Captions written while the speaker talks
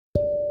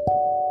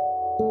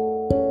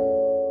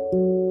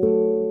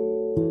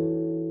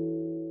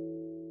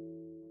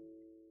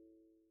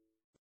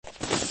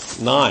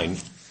9,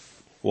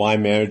 Why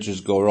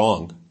Marriages Go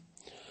Wrong.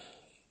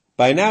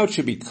 By now it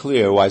should be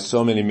clear why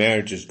so many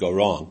marriages go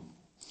wrong.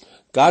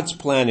 God's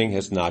planning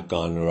has not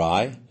gone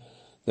awry.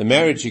 The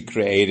marriage He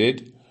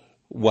created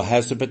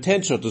has the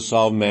potential to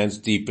solve man's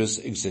deepest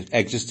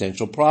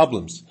existential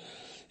problems.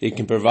 It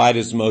can provide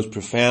his most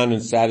profound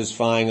and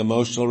satisfying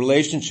emotional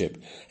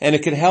relationship, and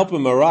it can help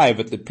him arrive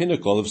at the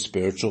pinnacle of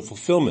spiritual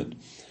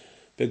fulfillment.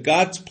 But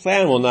God's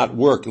plan will not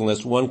work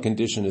unless one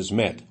condition is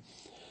met,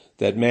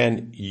 that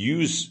man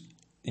uses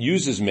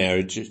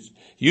marriage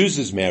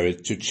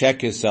to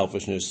check his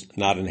selfishness,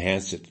 not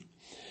enhance it.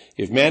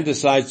 If man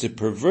decides to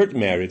pervert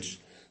marriage,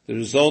 the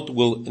result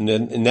will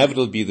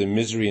inevitably be the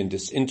misery and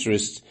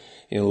disinterest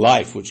in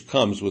life which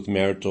comes with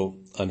marital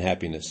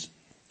unhappiness.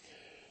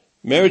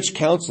 Marriage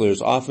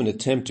counselors often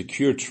attempt to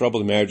cure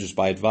troubled marriages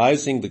by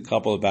advising the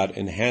couple about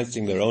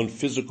enhancing their own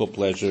physical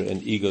pleasure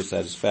and ego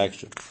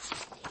satisfaction.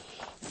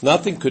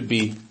 Nothing could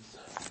be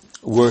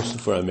worse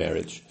for a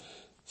marriage.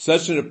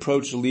 Such an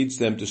approach leads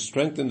them to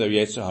strengthen their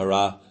Yetzer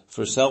Hara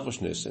for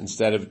selfishness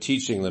instead of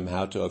teaching them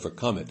how to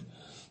overcome it.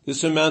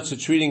 This amounts to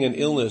treating an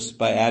illness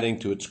by adding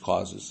to its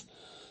causes.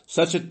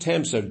 Such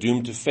attempts are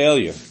doomed to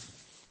failure.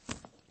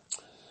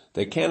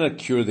 They cannot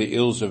cure the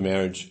ills of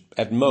marriage.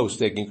 At most,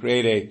 they can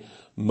create a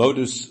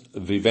modus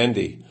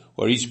vivendi,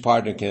 where each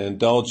partner can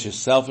indulge his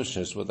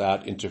selfishness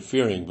without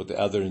interfering with the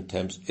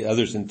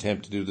other's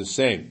attempt to do the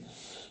same.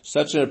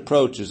 Such an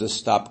approach is a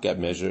stopgap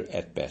measure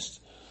at best.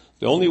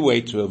 The only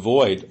way to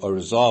avoid or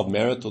resolve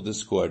marital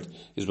discord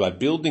is by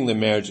building the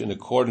marriage in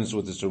accordance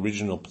with its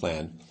original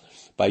plan,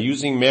 by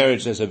using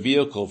marriage as a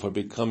vehicle for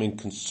becoming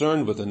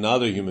concerned with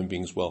another human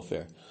being's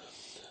welfare.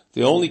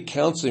 The only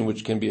counseling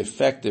which can be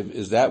effective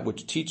is that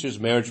which teaches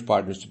marriage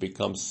partners to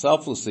become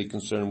selflessly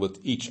concerned with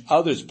each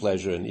other's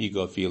pleasure and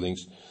ego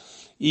feelings,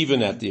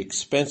 even at the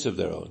expense of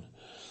their own.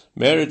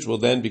 Marriage will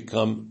then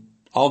become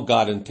all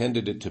God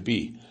intended it to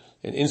be,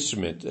 an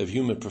instrument of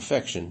human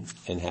perfection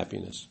and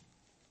happiness.